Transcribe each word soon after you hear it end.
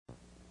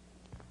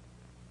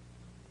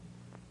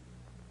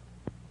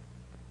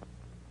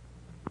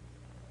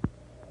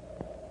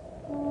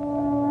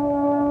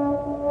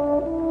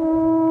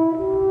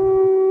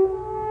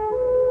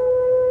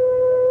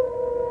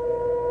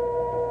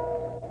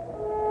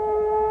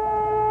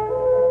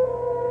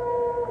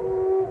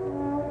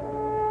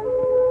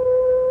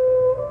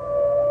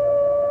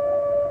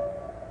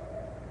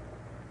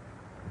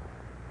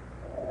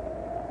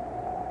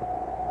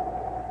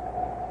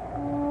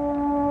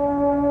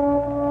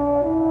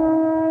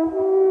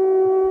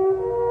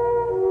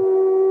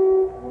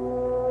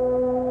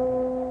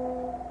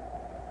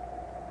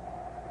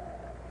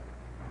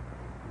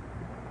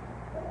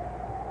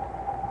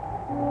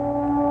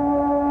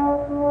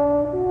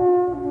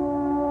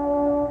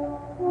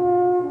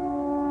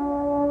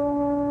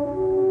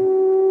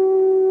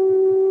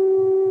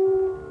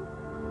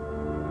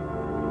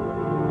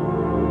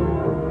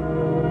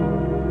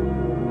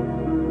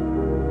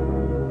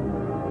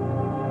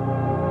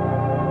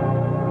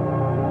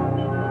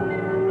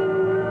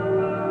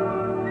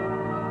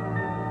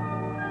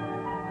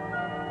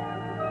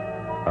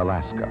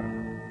Alaska,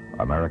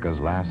 America's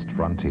last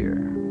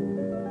frontier.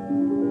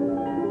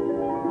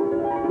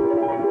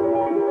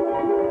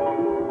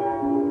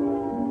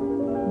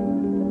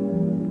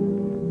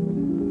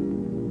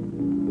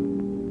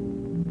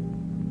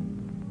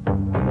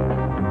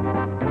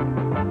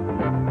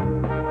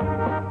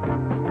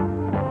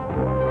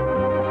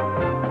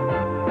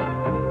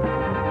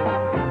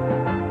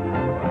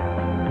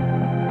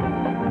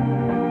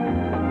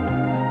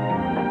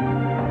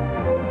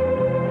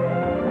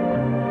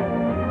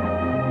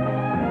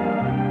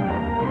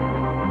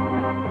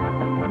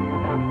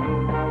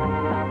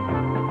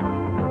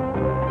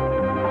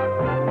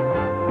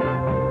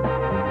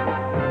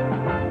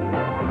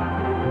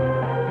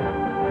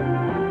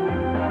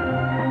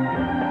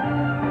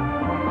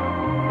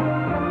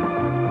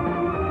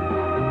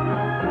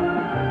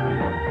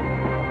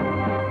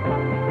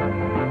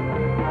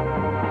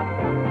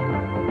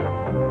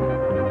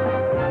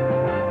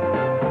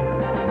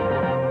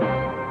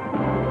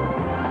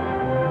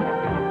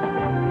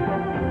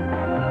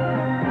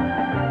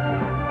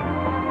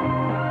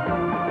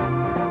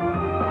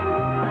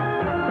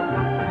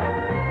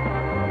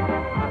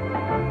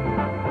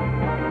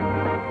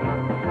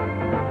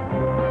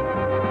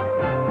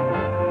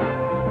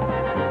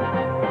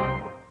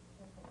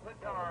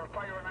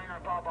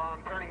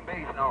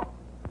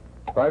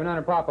 Five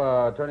 9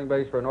 Papa, turning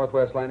base for a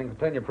northwest landing.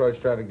 Continue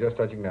approach traffic, just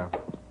touching down.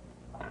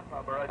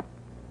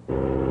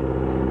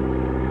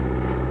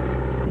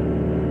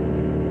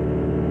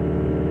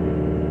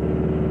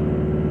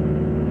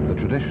 The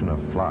tradition of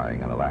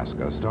flying in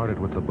Alaska started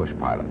with the bush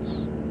pilots.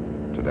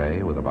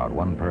 Today, with about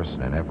one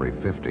person in every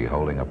 50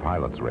 holding a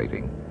pilot's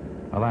rating,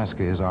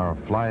 Alaska is our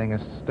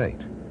flyingest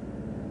state.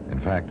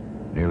 In fact,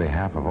 nearly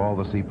half of all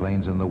the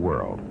seaplanes in the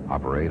world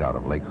operate out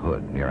of Lake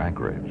Hood near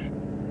Anchorage.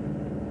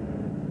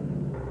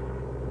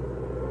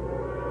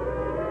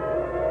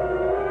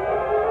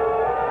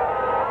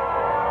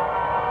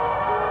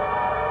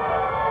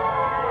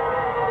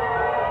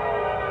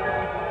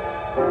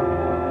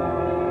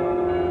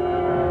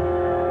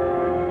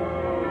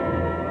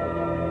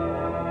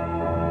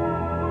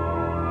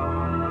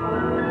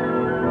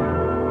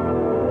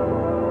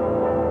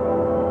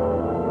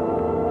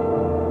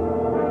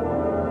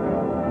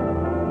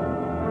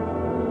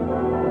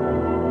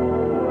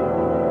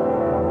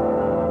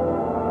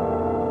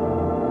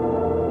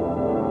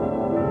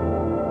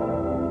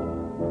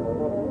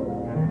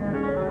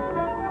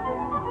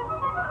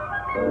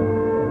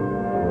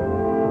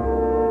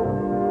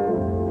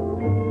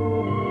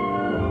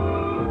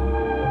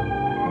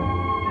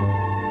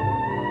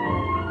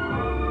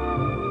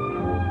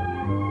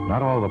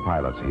 Not all the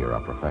pilots here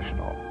are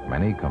professional.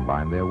 Many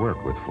combine their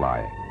work with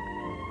flying.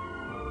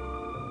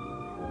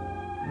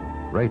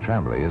 Ray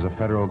Tremblay is a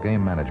federal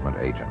game management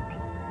agent.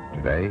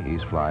 Today,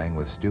 he's flying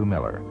with Stu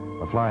Miller,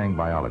 a flying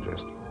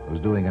biologist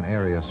who's doing an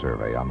area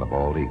survey on the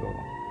bald eagle.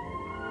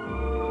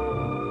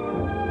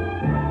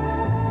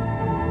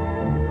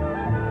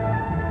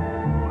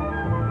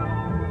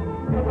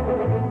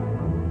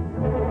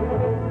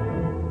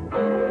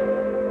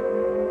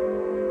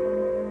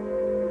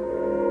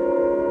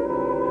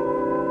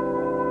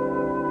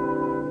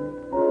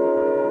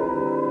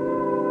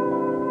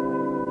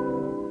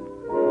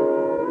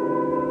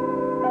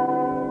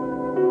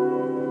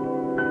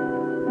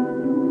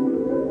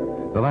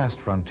 The last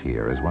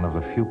frontier is one of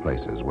the few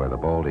places where the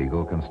bald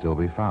eagle can still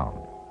be found.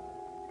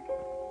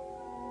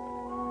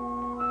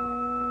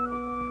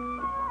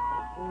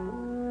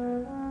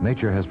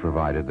 Nature has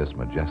provided this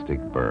majestic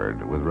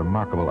bird with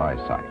remarkable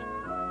eyesight.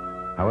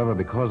 However,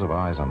 because of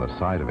eyes on the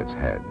side of its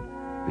head,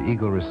 the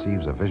eagle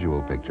receives a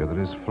visual picture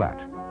that is flat,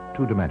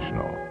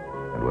 two-dimensional,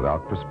 and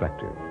without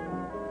perspective.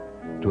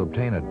 To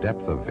obtain a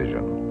depth of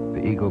vision,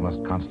 the eagle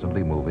must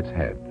constantly move its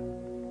head.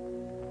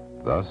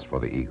 Thus, for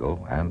the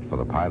eagle, and for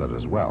the pilot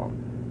as well,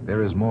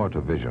 there is more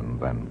to vision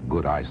than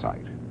good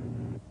eyesight.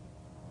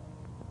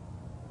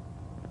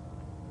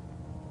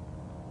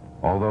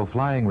 Although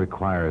flying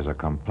requires a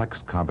complex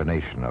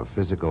combination of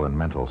physical and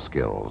mental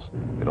skills,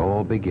 it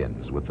all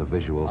begins with the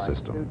visual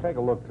system. Take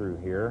a look through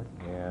here,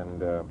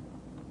 and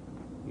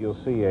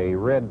you'll see a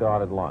red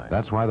dotted line.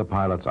 That's why the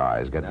pilot's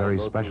eyes get very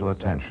special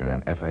attention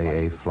in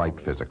FAA flight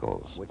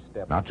physicals,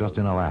 not just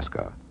in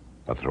Alaska,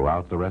 but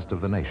throughout the rest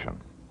of the nation.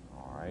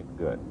 All right,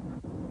 good.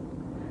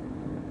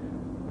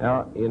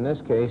 Now, in this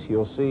case,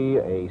 you'll see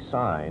a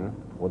sign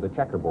with a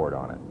checkerboard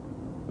on it.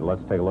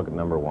 Let's take a look at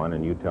number 1,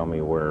 and you tell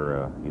me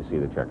where you see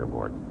the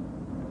checkerboard.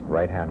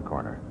 Right-hand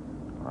corner.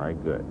 All right,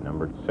 good.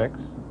 Number 6.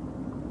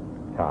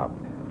 Top.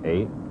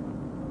 8.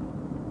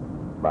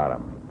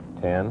 Bottom.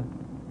 10.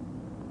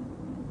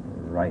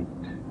 Right.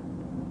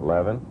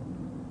 11.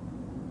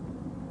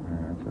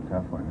 That's a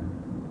tough one.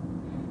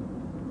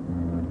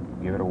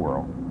 Give it a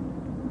whirl.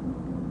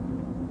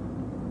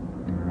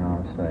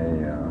 I'll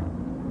say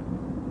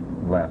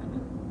left.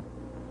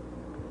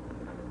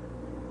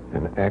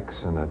 An X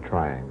and a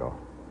triangle.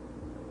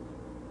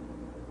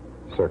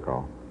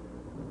 Circle.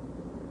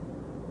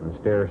 And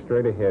stare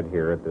straight ahead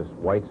here at this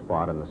white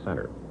spot in the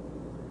center.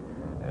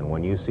 And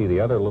when you see the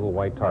other little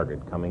white target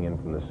coming in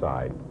from the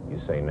side,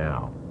 you say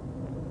now.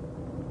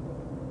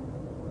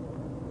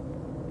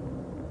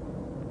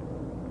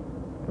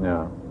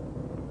 No.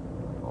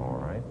 All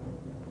right.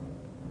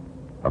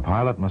 A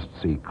pilot must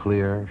see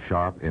clear,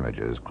 sharp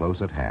images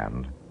close at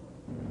hand,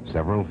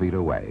 several feet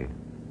away,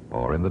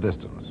 or in the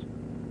distance.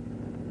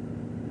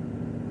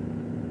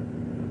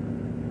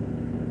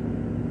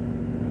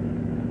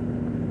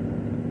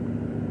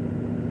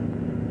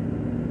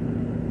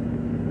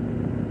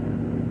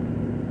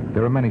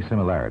 There are many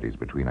similarities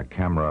between a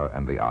camera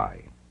and the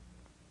eye.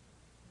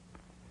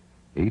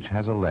 Each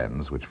has a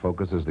lens which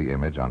focuses the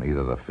image on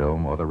either the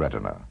film or the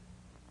retina.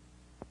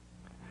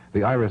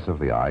 The iris of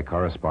the eye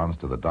corresponds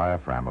to the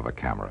diaphragm of a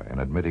camera in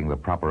admitting the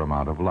proper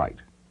amount of light.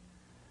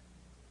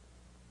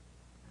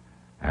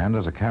 And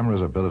as a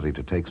camera's ability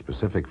to take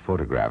specific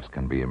photographs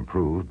can be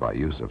improved by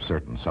use of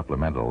certain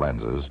supplemental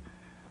lenses,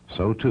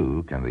 so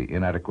too can the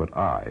inadequate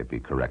eye be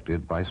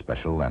corrected by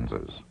special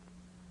lenses.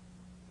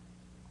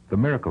 The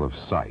miracle of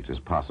sight is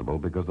possible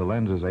because the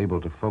lens is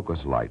able to focus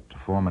light to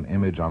form an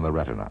image on the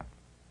retina,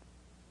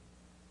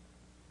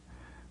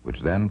 which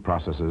then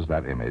processes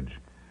that image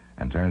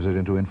and turns it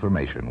into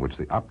information which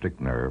the optic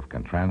nerve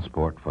can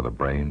transport for the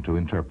brain to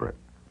interpret.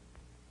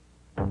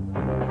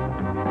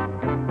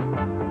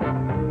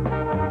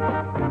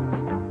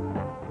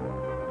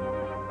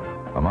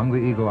 Among the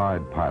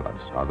eagle-eyed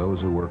pilots are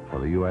those who work for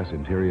the U.S.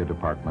 Interior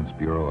Department's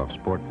Bureau of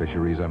Sport,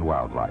 Fisheries, and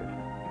Wildlife.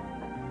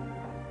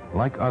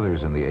 Like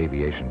others in the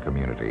aviation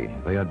community,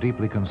 they are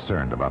deeply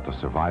concerned about the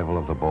survival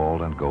of the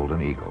bald and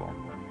golden eagle.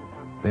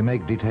 They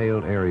make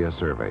detailed area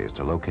surveys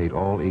to locate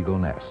all eagle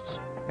nests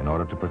in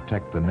order to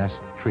protect the nest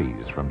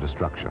trees from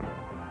destruction.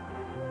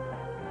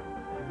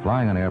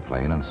 Flying an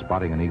airplane and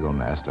spotting an eagle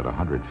nest at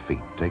 100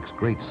 feet takes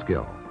great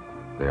skill.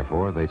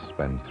 Therefore, they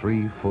spend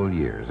 3 full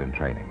years in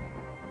training,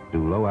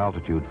 do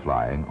low-altitude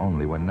flying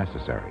only when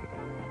necessary.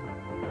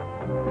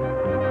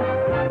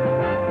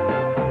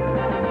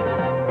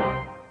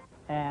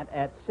 And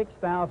at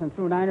 6,000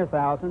 through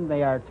 9,000,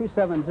 they are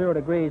 270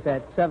 degrees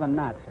at 7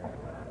 knots, sir.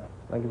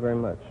 Thank you very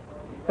much.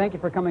 Thank you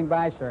for coming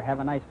by, sir. Have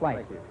a nice flight.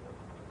 Thank you.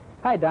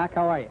 Hi, Doc.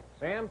 How are you?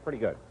 Sam, pretty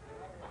good.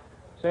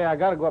 Say, I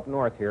got to go up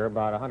north here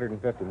about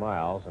 150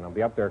 miles, and I'll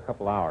be up there a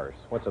couple hours.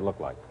 What's it look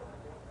like?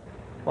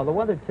 Well, the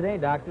weather today,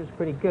 Doctor, is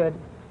pretty good.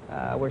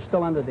 We're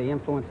still under the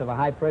influence of a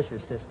high-pressure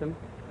system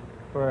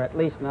for at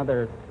least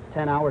another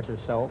 10 hours or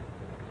so.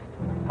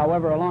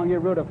 However, along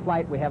your route of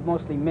flight, we have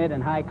mostly mid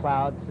and high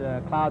clouds,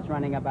 clouds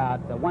running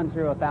about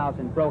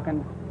 10,000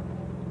 broken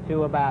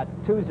to about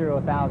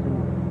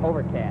 20,000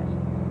 overcast.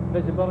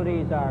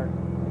 Visibilities are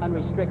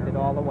unrestricted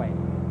all the way.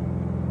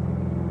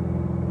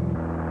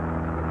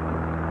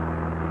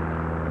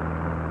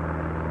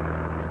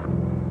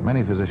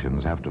 Many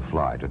physicians have to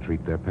fly to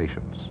treat their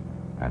patients,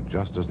 and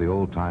just as the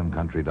old-time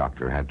country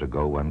doctor had to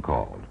go when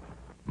called,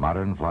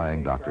 modern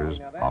flying doctors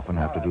often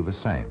have to do the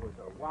same.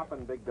 A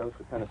whopping big dose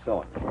of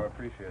penicillin. Oh, I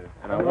appreciate it.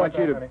 And I want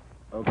you to...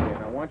 Okay,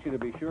 and I want you to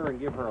be sure and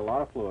give her a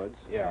lot of fluids.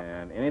 Yeah.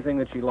 And anything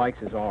that she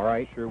likes is all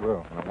right. Sure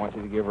will. And I want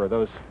you to give her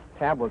those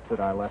tablets that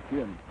I left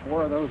you, and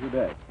 4 of those a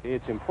day.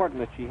 It's important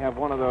that she have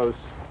one of those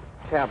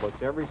tablets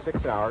every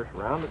 6 hours,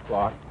 round the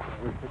clock.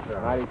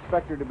 And I'd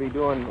expect her to be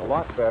doing a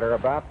lot better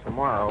about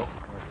tomorrow.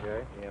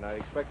 Okay. And I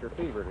expect her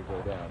fever to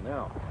go down.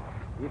 Now,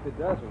 if it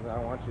doesn't, I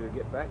want you to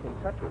get back in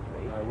touch with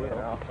me. I will. And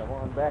I'll come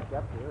on back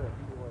up here and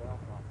see what else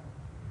I'll...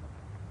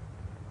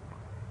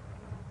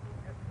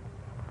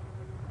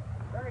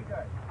 Very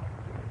good.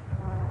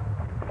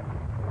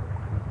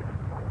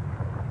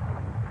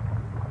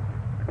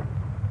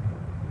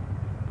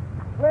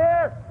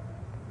 Clear!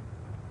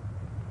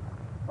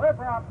 Clear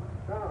from.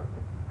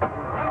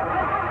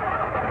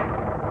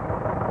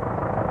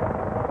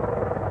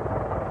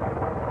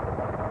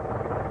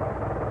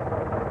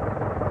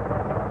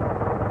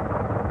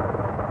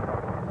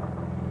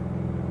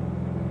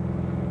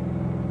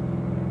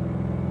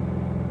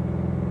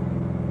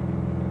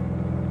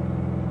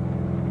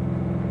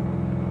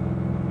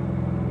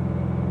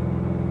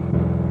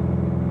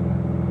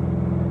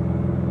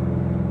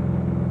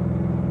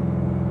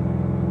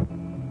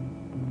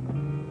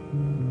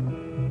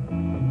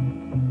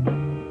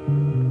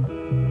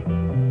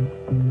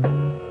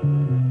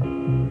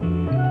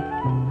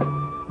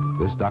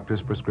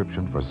 Doctor's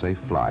prescription for safe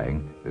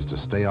flying is to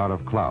stay out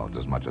of clouds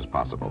as much as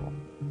possible.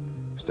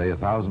 Stay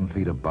 1,000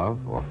 feet above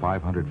or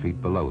 500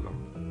 feet below them.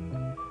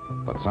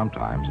 But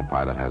sometimes a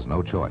pilot has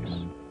no choice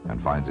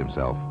and finds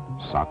himself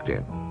socked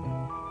in.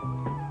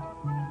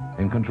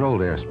 In controlled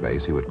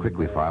airspace, he would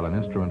quickly file an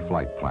instrument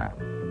flight plan.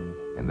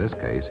 In this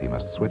case, he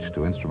must switch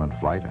to instrument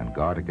flight and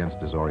guard against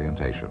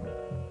disorientation.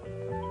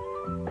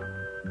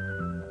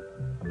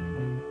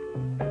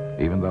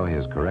 Even though he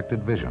has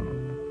corrected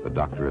vision, the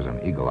doctor is an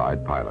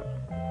eagle-eyed pilot.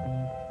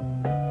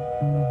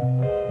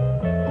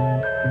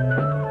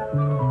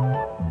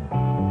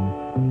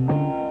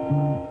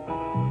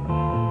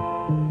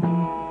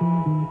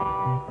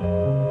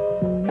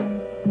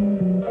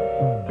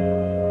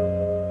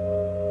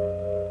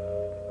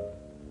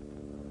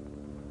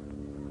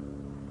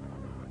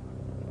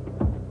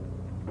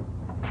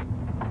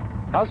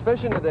 How's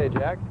fishing today,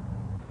 Jack?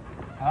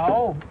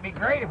 Oh, it'd be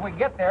great if we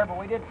get there, but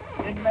we didn't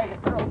make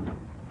it through.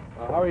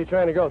 How are you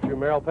trying to go, through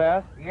Merrill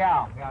Pass?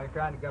 Yeah, we're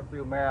trying to come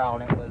through Merrill,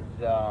 and it was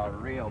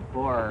real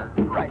poor.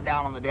 Right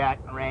down on the deck,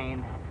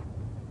 rain.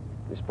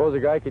 You suppose a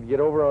guy could get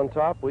over on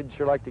top? We'd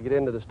sure like to get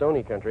into the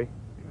stony country.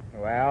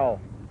 Well,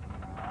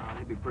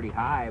 they'd be pretty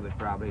high, but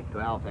probably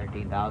 12,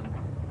 13,000.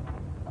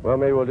 Well,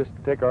 maybe we'll just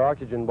take our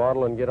oxygen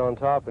bottle and get on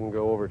top and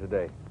go over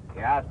today.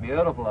 Yeah, it's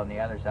beautiful on the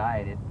other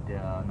side.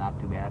 It's not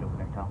too bad over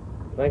there,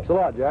 Tom. Thanks a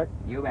lot, Jack.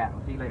 You bet.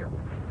 We'll see you later.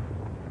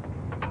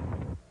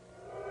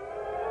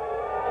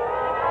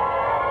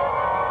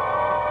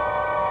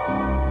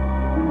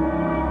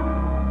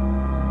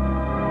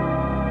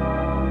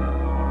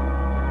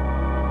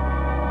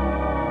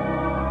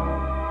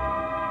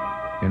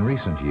 In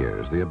recent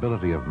years, the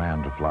ability of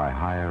man to fly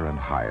higher and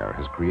higher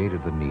has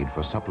created the need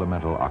for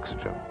supplemental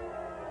oxygen.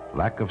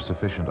 Lack of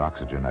sufficient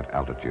oxygen at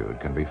altitude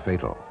can be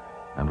fatal,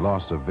 and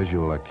loss of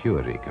visual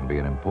acuity can be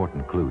an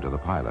important clue to the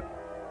pilot.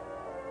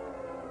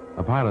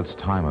 A pilot's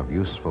time of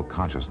useful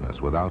consciousness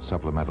without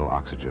supplemental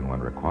oxygen when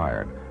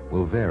required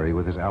will vary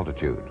with his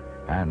altitude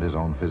and his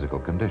own physical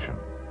condition.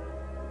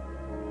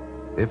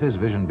 If his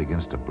vision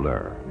begins to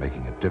blur,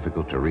 making it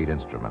difficult to read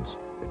instruments,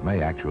 it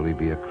may actually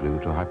be a clue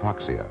to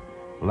hypoxia,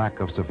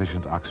 lack of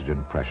sufficient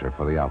oxygen pressure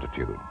for the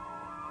altitude.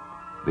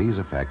 These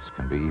effects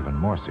can be even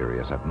more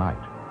serious at night.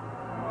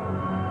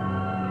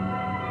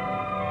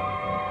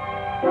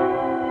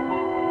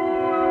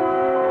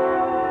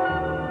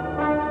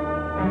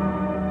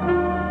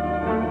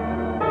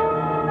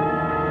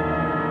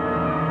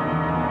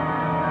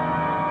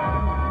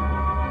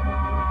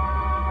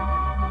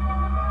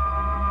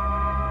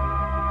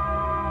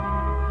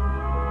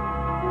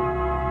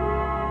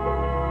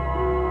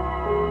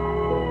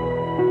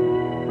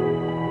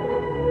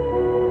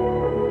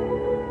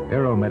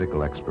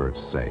 Medical experts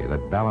say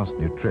that balanced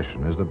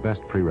nutrition is the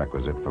best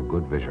prerequisite for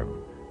good vision,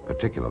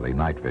 particularly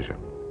night vision.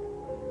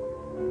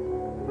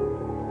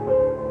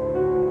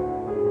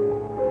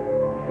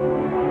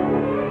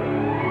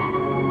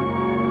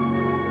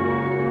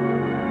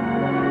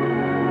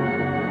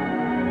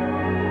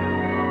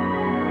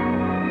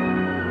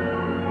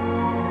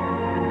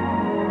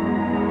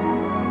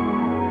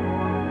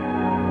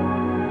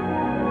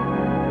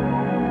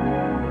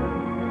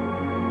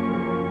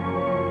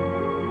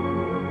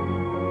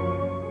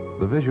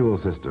 The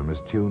visual system is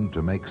tuned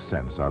to make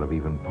sense out of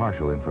even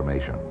partial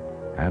information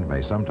and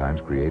may sometimes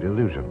create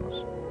illusions.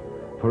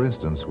 For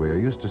instance, we are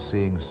used to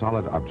seeing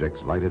solid objects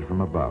lighted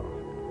from above,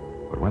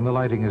 but when the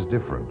lighting is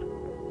different,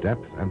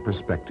 depth and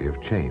perspective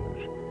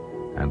change,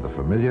 and the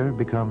familiar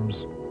becomes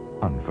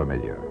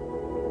unfamiliar.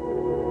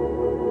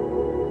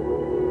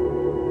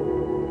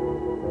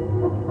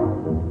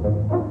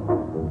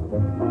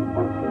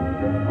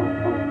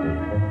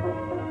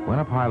 When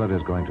a pilot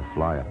is going to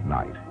fly at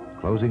night,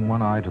 closing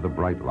one eye to the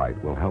bright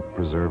light will help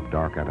preserve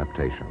dark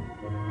adaptation.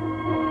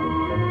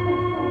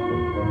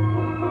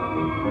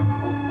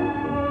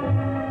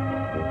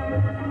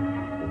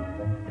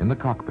 In the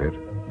cockpit,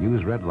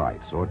 use red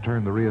lights or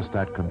turn the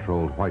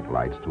rheostat-controlled white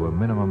lights to a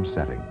minimum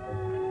setting.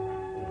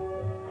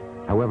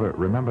 However,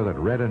 remember that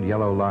red and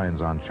yellow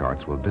lines on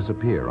charts will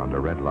disappear under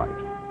red light.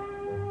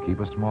 Keep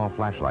a small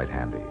flashlight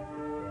handy.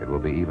 It will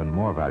be even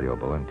more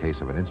valuable in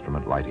case of an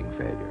instrument lighting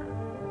failure.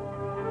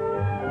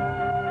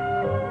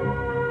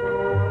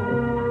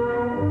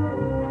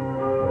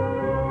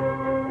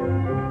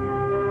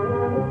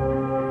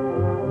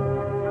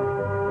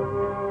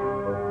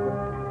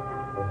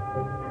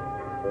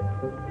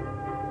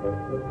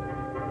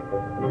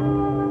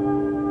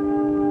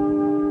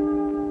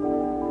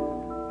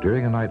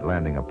 During a night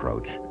landing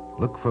approach,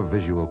 look for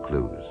visual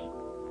clues.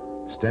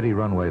 Steady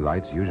runway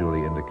lights usually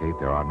indicate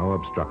there are no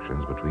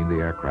obstructions between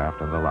the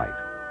aircraft and the light.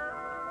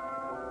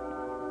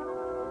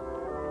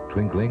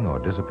 Twinkling or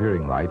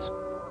disappearing lights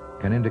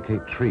can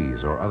indicate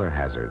trees or other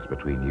hazards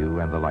between you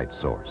and the light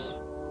source.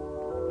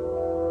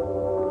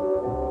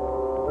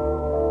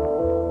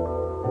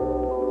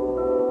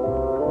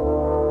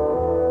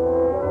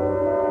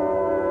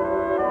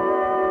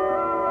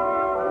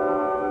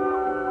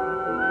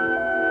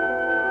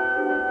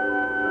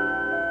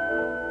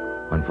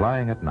 When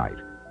flying at night,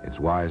 it's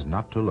wise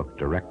not to look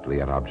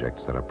directly at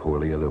objects that are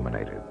poorly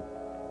illuminated.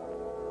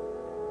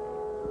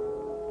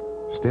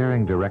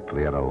 Staring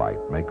directly at a light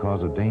may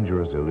cause a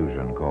dangerous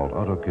illusion called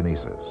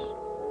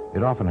autokinesis.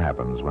 It often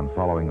happens when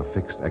following a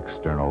fixed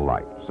external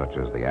light, such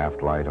as the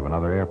aft light of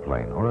another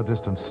airplane or a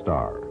distant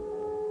star.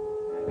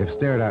 If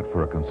stared at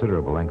for a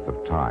considerable length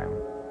of time,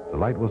 the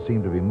light will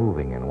seem to be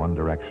moving in one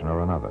direction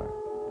or another.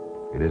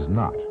 It is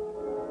not.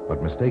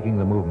 But mistaking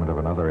the movement of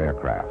another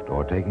aircraft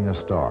or taking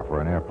a star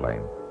for an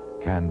airplane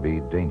can be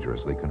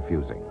dangerously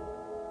confusing.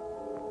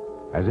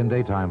 As in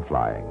daytime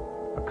flying,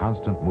 a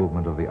constant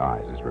movement of the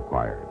eyes is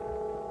required.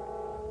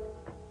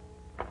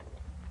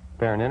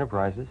 Barron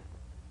Enterprises.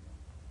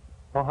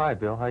 Oh, hi,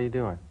 Bill. How you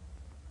doing?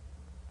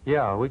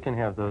 Yeah, we can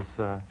have those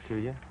to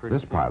you.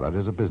 This pilot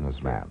is a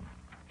businessman.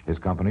 His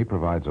company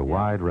provides a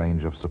wide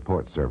range of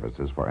support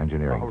services for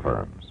engineering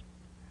firms.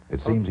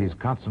 It seems he's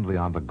constantly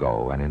on the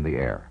go and in the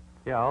air.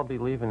 Yeah, I'll be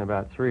leaving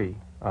about 3.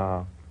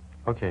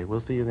 Okay,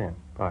 we'll see you then.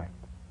 Bye.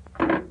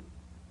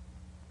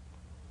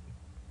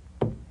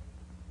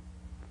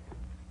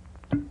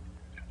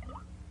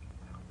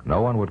 No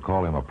one would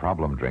call him a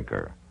problem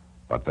drinker,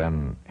 but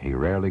then he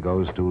rarely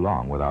goes too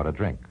long without a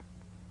drink.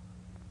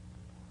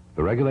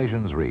 The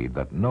regulations read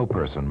that no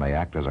person may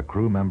act as a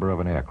crew member of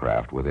an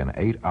aircraft within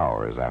 8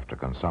 hours after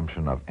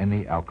consumption of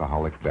any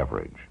alcoholic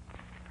beverage.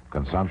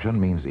 Consumption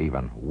means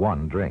even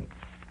one drink,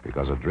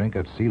 because a drink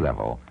at sea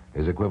level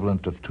is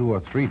equivalent to 2 or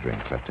 3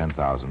 drinks at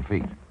 10,000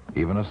 feet.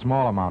 Even a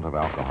small amount of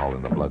alcohol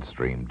in the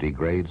bloodstream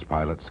degrades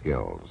pilot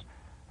skills,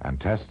 and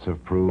tests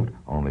have proved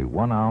only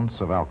 1 ounce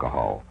of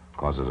alcohol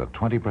causes a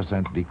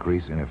 20%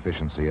 decrease in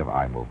efficiency of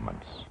eye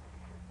movements.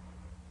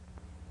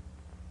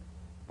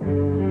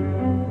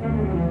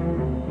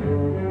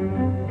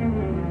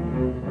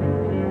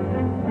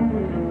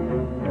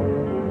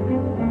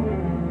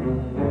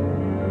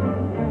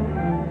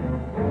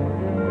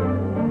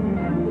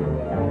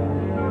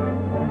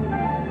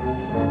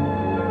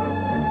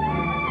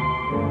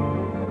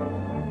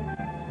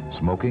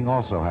 Smoking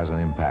also has an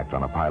impact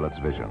on a pilot's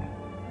vision.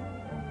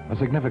 A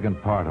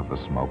significant part of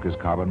the smoke is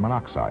carbon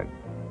monoxide.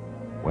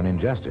 When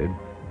ingested,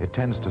 it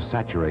tends to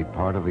saturate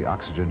part of the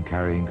oxygen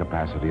carrying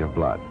capacity of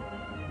blood,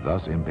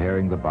 thus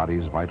impairing the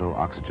body's vital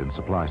oxygen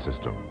supply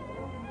system.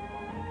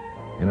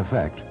 In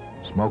effect,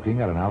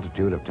 smoking at an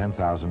altitude of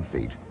 10,000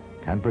 feet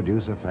can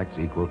produce effects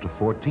equal to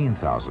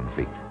 14,000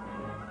 feet.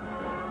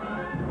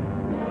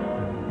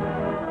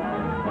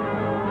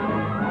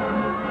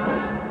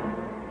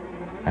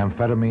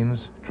 Amphetamines,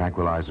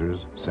 tranquilizers,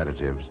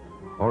 sedatives,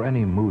 or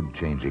any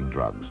mood-changing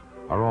drugs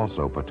are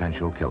also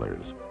potential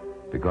killers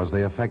because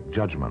they affect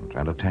judgment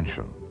and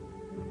attention.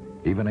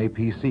 Even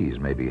APCs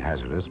may be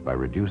hazardous by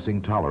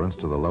reducing tolerance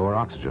to the lower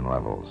oxygen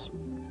levels.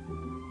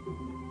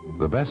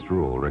 The best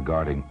rule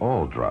regarding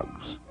all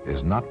drugs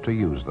is not to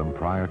use them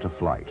prior to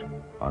flight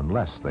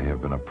unless they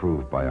have been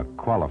approved by a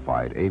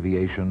qualified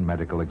aviation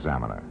medical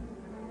examiner.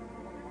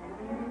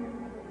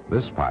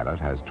 This pilot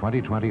has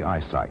 20/20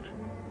 eyesight,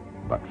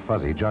 but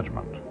fuzzy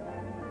judgment.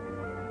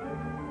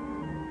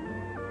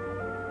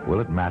 Will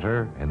it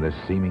matter in this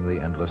seemingly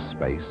endless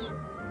space?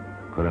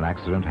 Could an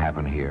accident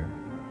happen here?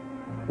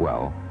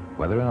 Well,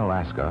 whether in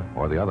Alaska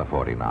or the other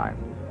 49,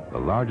 the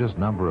largest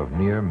number of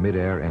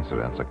near-mid-air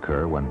incidents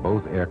occur when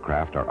both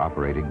aircraft are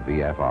operating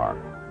VFR,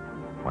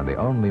 when the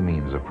only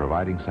means of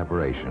providing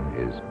separation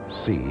is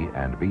see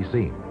and be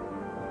seen.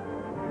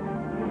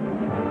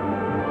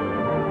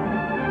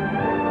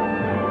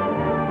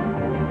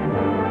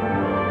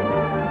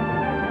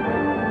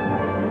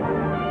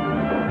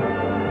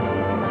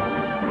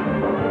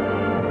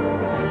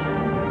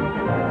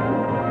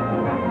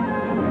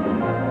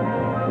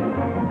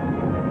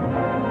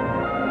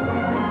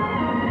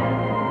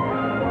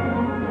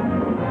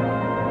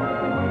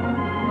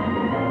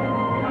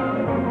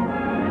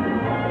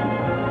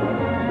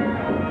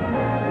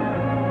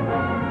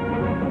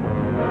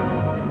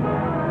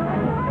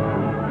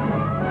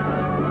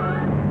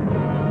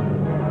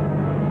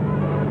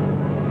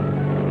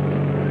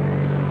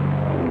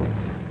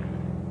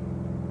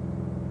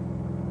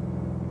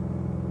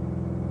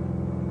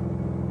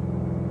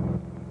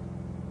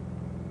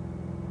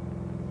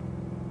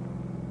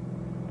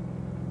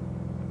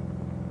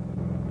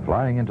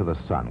 Flying into the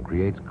sun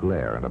creates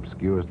glare and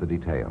obscures the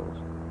details.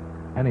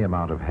 Any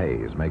amount of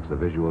haze makes the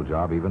visual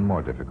job even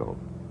more difficult.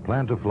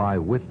 Plan to fly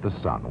with the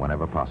sun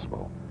whenever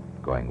possible.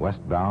 Going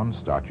westbound,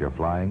 start your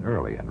flying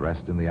early and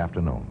rest in the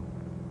afternoon.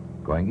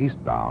 Going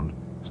eastbound,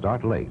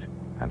 start late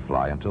and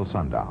fly until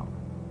sundown.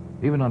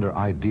 Even under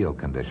ideal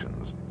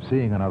conditions,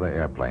 seeing another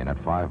airplane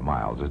at 5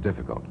 miles is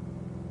difficult.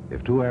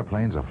 If 2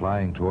 airplanes are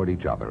flying toward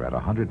each other at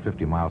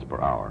 150 miles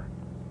per hour,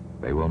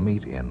 they will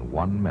meet in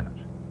 1 minute.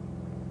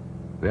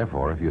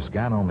 Therefore, if you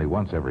scan only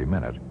once every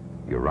minute,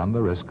 you run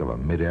the risk of a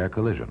mid-air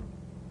collision.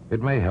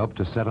 It may help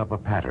to set up a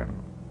pattern.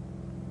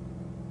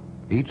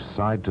 Each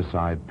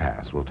side-to-side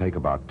pass will take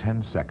about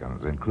 10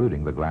 seconds,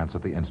 including the glance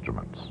at the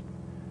instruments.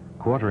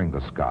 Quartering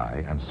the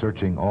sky and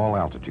searching all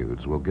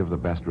altitudes will give the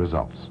best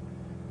results.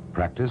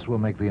 Practice will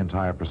make the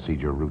entire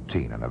procedure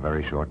routine in a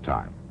very short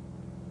time.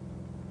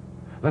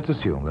 Let's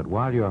assume that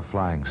while you're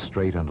flying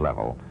straight and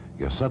level,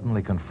 you're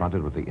suddenly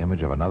confronted with the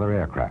image of another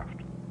aircraft.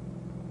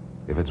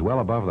 If it's well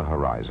above the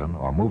horizon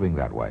or moving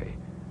that way,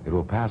 it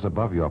will pass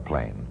above your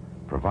plane,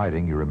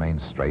 providing you remain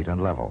straight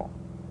and level.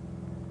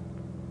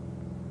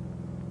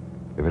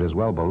 If it is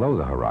well below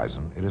the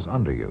horizon, it is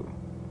under you.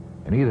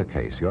 In either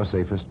case, your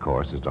safest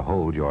course is to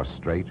hold your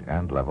straight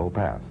and level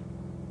path.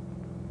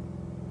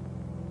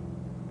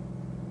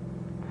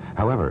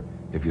 However,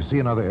 if you see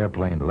another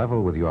airplane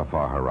level with your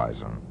far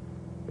horizon,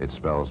 it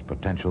spells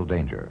potential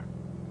danger.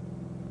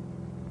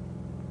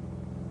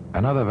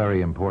 Another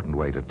very important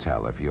way to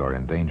tell if you are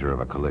in danger of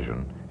a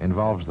collision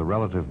involves the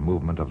relative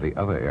movement of the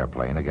other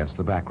airplane against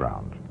the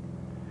background.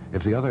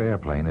 If the other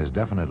airplane is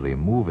definitely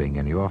moving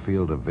in your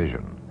field of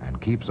vision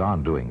and keeps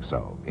on doing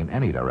so in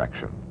any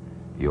direction,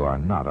 you are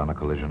not on a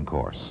collision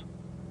course.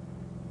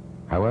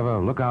 However,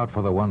 look out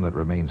for the one that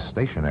remains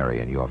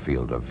stationary in your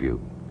field of view.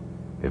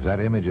 If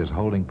that image is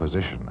holding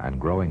position and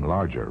growing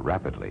larger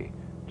rapidly,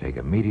 take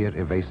immediate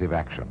evasive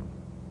action.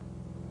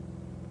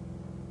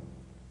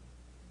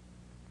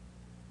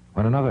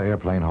 When another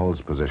airplane holds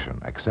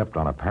position, except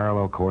on a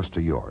parallel course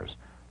to yours,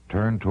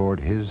 turn toward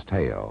his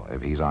tail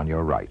if he's on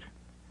your right.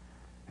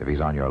 If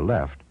he's on your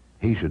left,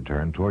 he should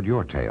turn toward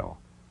your tail.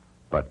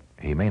 But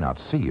he may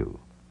not see you,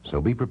 so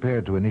be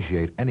prepared to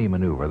initiate any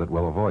maneuver that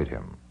will avoid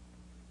him.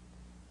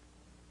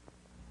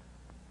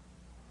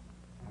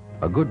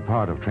 A good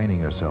part of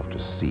training yourself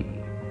to see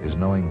is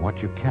knowing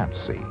what you can't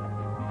see.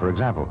 For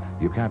example,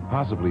 you can't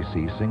possibly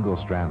see single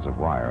strands of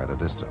wire at a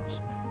distance,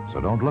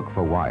 so don't look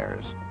for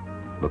wires.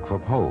 Look for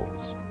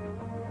poles.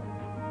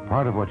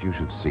 Part of what you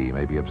should see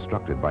may be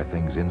obstructed by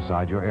things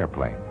inside your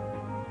airplane.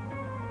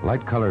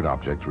 Light-colored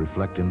objects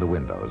reflect in the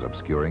windows,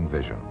 obscuring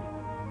vision.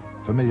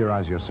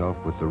 Familiarize yourself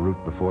with the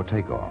route before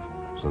takeoff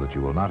so that you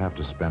will not have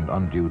to spend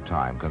undue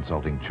time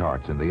consulting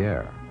charts in the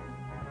air.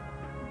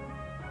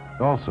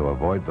 Also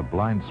avoid the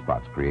blind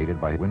spots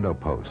created by window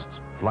posts,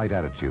 flight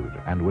attitude,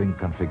 and wing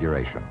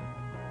configuration.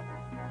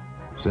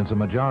 Since a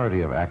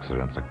majority of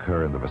accidents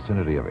occur in the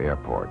vicinity of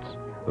airports,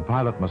 the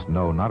pilot must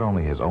know not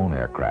only his own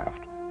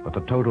aircraft, but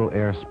the total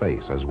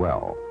airspace as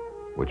well,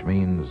 which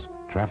means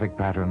traffic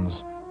patterns,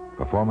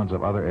 performance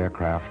of other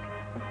aircraft,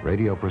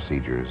 radio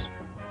procedures,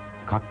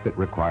 cockpit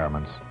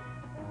requirements,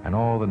 and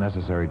all the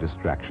necessary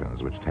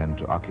distractions which tend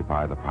to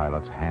occupy the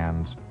pilot's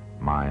hands,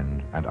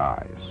 mind, and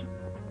eyes.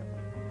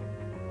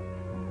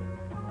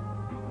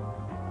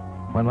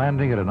 When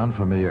landing at an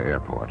unfamiliar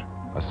airport,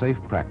 a safe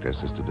practice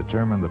is to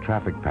determine the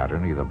traffic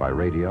pattern either by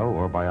radio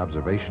or by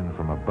observation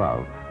from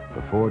above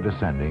before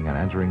descending and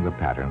entering the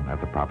pattern at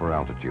the proper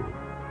altitude.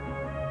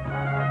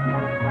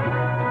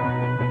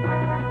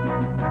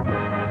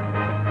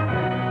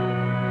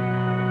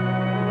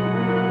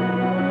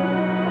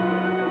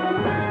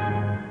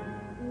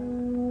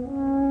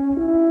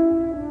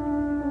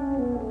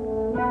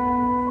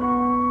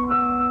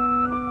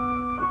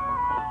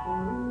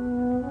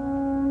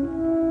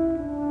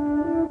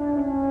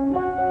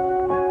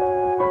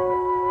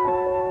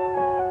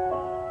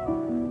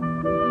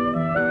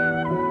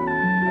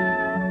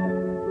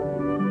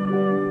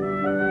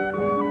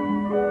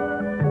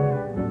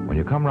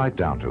 Come right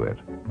down to it,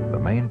 the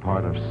main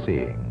part of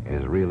seeing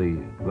is really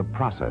the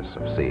process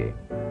of seeing.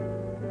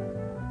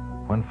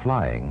 When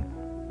flying,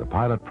 the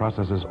pilot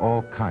processes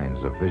all kinds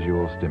of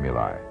visual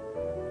stimuli,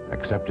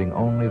 accepting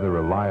only the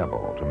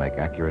reliable to make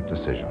accurate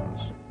decisions.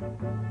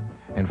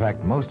 In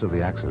fact, most of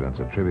the accidents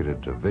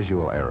attributed to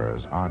visual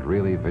errors aren't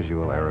really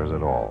visual errors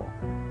at all,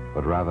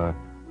 but rather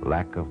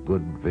lack of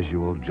good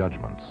visual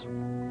judgments.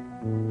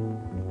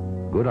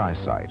 Good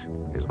eyesight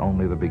is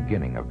only the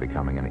beginning of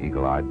becoming an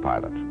eagle-eyed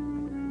pilot.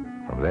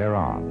 From there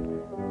on,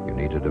 you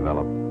need to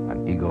develop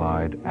an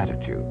eagle-eyed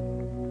attitude.